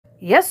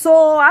Yes,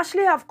 so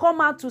Ashley have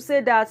come out to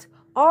say that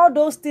all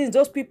those things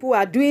those people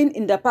are doing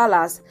in the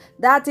palace,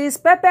 that is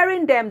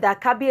preparing them that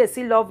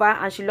Kabiyesi love her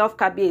and she love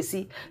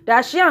Kabiyesi,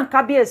 that she and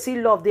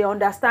Kabiyesi love, they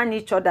understand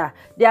each other,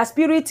 their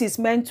spirit is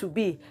meant to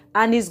be,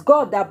 and it's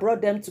God that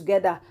brought them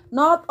together.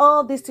 Not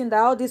all these things that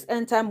all these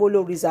end time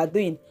Oloris are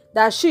doing.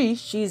 That she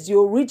is the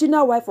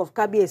original wife of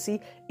Kabiyesi.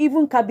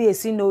 Even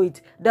Kabiyesi know it.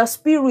 The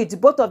spirit,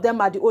 both of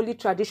them are the only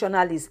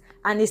traditionalists,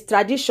 and it's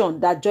tradition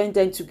that joined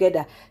them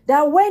together.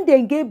 That when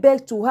they gave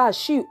birth to her,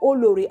 she,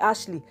 Olori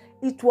Ashley,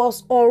 it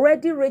was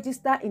already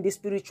registered in the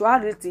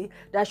spirituality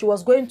that she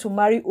was going to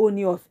marry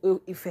Ooni of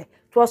Ife.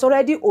 It was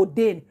already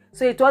ordained.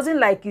 So it wasn't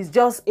like it's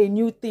just a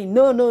new thing.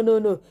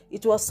 No.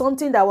 It was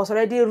something that was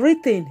already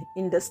written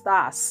in the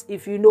stars.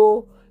 If you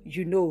know,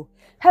 you know.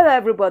 Hello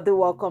everybody,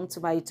 welcome to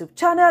my YouTube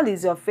channel.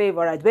 It's your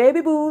favorite baby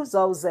boo,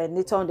 Zoe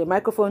Zeneta on the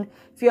microphone.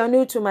 If you are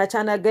new to my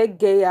channel, get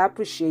gay, I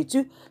appreciate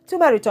you. To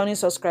my returning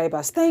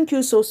subscribers, thank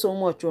you so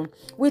much.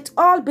 With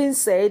all being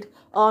said,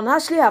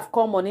 Ashley have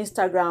come on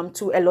Instagram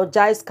to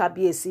elogize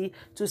Kabiyesi,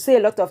 to say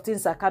a lot of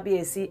things at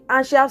Kabiyesi,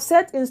 and she have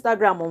set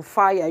Instagram on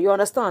fire, you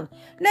understand?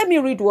 Let me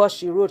read what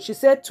she wrote. She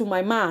said, to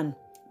my man,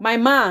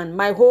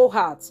 my whole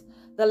heart,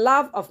 the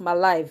love of my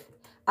life,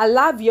 I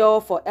love you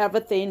for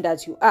everything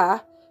that you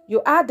are.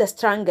 You are the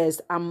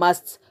strongest and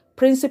most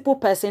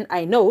principled person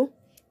I know.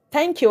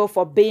 Thank you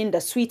for being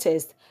the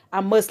sweetest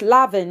and most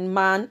loving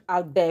man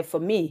out there for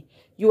me.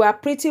 You are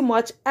pretty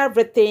much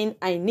everything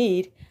I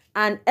need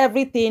and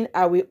everything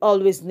I will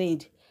always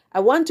need. I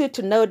want you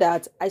to know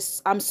that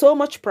I'm so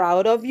much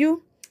proud of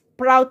you,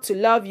 proud to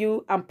love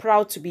you, and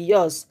proud to be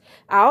yours.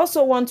 I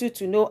also want you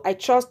to know I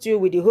trust you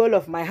with the whole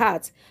of my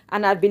heart,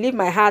 and I believe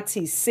my heart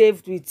is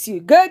saved with you.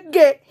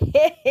 Good.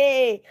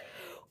 Hey.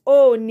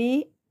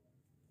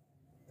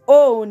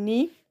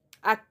 Ooni,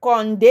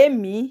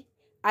 akondemi,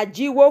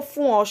 ajiwo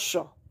fun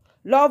osho,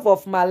 love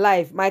of my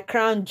life, my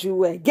crown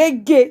jewel.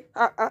 Gege.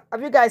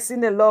 Have you guys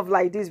seen a love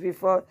like this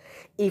before?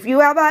 If you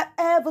ever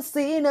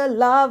seen a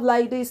love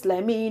like this,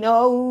 let me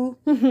know.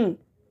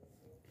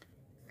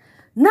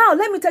 Now,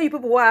 let me tell you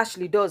people what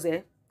Ashley does.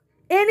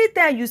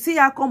 Anytime you see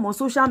her come on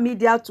social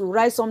media to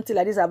write something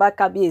like this about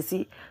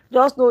Kabiyesi,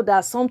 just know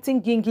that something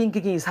ging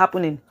is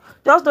happening.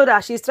 Just know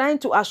that she's trying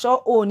to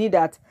assure Ooni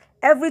that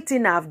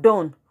everything I've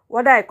done,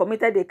 whether I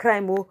committed a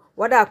crime or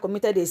whether I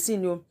committed a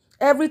sin,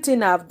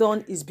 everything I've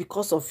done is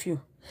because of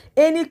you.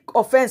 Any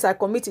offense I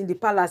commit in the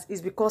palace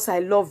is because I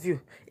love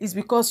you. It's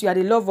because you are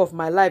the love of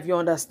my life, you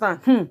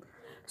understand?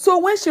 So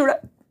when she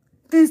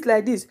things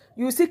like this,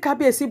 you see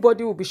Kabiyesi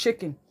body will be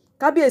shaking.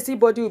 Kabiyesi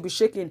body will be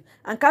shaking.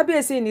 And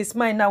Kabiyesi in his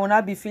mind now will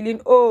not be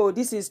feeling, oh,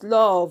 this is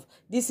love.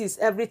 This is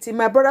everything.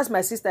 My brothers,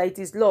 my sister, it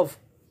is love.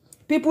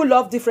 People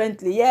love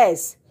differently,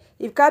 yes.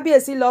 If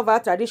Kabiyesi love her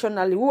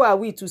traditionally, who are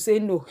we to say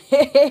no?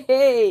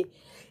 If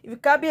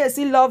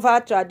Kabiyesi love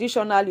her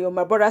traditionally, or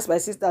my brothers, my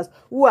sisters,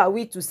 who are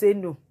we to say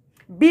no?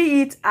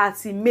 Be it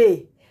as it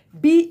may.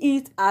 Be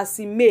it as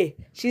it may.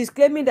 She's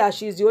claiming that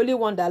she's the only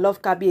one that loves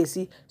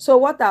Kabiyesi. So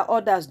what are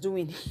others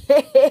doing?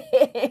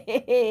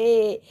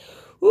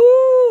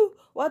 Ooh,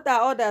 what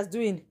are others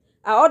doing?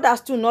 Are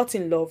others too not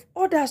in love?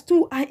 Others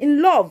too are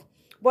in love.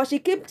 But she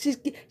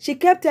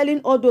kept telling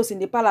all those in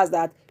the palace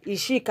that is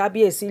she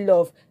Kabiyesi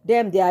love.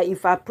 Them, they are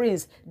Ifa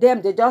prince.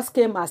 Them, they just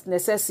came as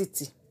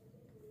necessity.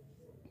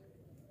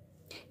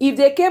 If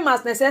they came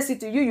as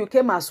necessity, you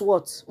came as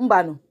what?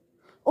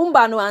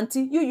 Umbano,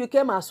 auntie, you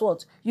came as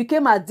what? You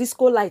came as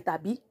disco light,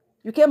 Abi.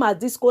 You came as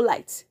disco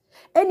light.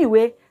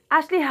 Anyway,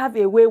 Ashley have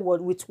a way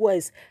with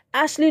words.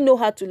 Ashley know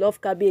how to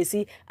love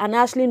Kabiyesi, and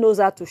Ashley knows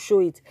how to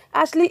show it.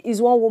 Ashley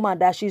is one woman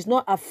that she's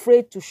not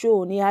afraid to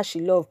show only how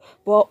she love.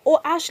 But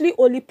Ashley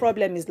only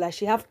problem is like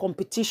she have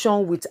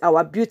competition with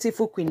our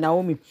beautiful Queen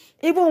Naomi.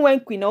 Even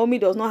when Queen Naomi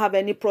does not have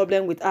any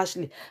problem with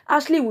Ashley,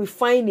 Ashley will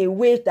find a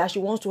way that she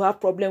wants to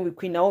have problem with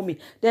Queen Naomi.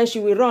 Then she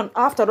will run.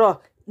 After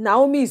all,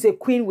 Naomi is a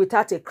queen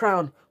without a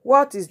crown.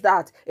 What is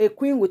that? A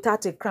queen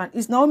without a crown.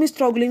 Is Naomi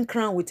struggling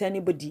crown with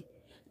anybody?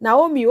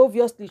 Naomi,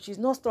 obviously, she's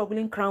not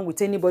struggling crown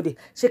with anybody.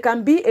 She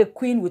can be a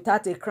queen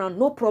without a crown,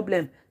 no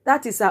problem.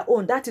 That is her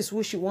own. That is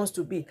who she wants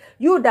to be.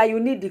 You that you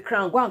need the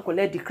crown, go and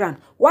collect the crown.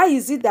 Why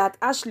is it that,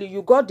 Ashley,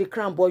 you got the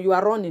crown, but you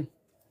are running?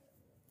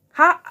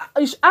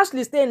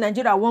 Ashley stay in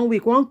Nigeria 1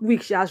 week. 1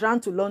 week, she has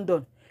run to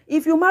London.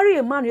 If you marry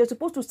a man, you're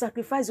supposed to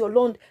sacrifice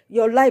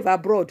your life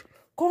abroad.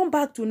 Come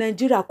back to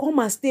Nigeria. Come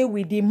and stay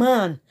with the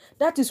man.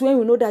 That is when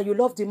you know that you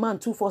love the man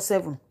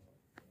 247.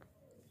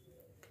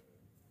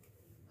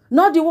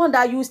 Not the one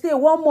that you stay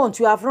 1 month,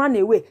 you have run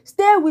away.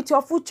 Stay with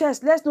your full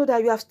chest. Let's know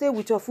that you have stayed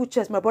with your full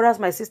chest, my brothers,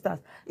 my sisters.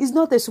 It's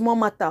not a small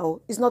matter.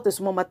 Oh. It's not a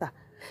small matter.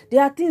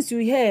 There are things you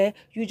hear,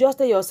 you just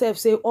tell yourself,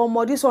 say,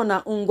 oh, this one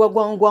na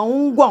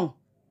ungwang.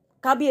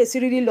 Kabiyesi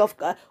really love,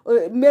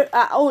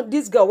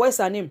 this girl, what's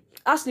her name?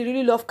 Ashley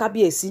really love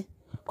Kabiyesi.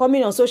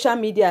 Coming on social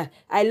media,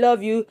 I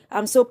love you,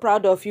 I'm so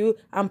proud of you,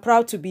 I'm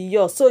proud to be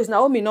yours. So is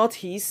Naomi not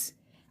his?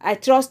 I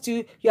trust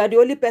you. You are the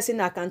only person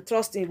I can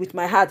trust in with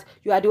my heart.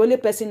 You are the only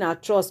person I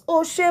trust.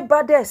 Oh, she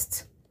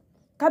baddest.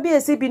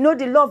 Kabiyesi, be know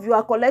the love you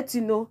are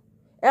collecting, no.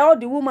 All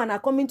the women are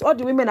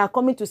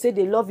coming to say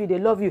they love you, they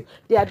love you.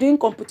 They are doing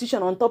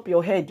competition on top of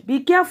your head. Be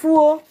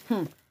careful.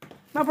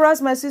 My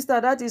brothers, my sister,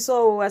 that is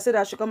all. I said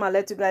I should come and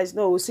let you guys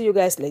know. We'll see you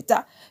guys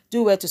later.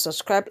 Do well to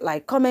subscribe,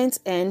 like, comment,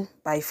 and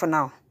bye for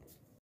now.